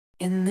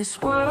In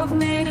this world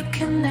made of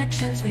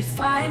connections, we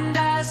find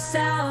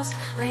ourselves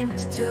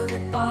linked to the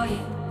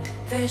body,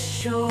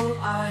 visual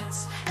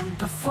arts, and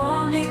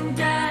performing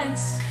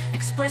dance,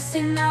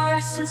 expressing our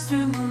essence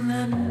through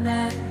movement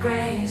and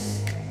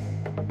grace.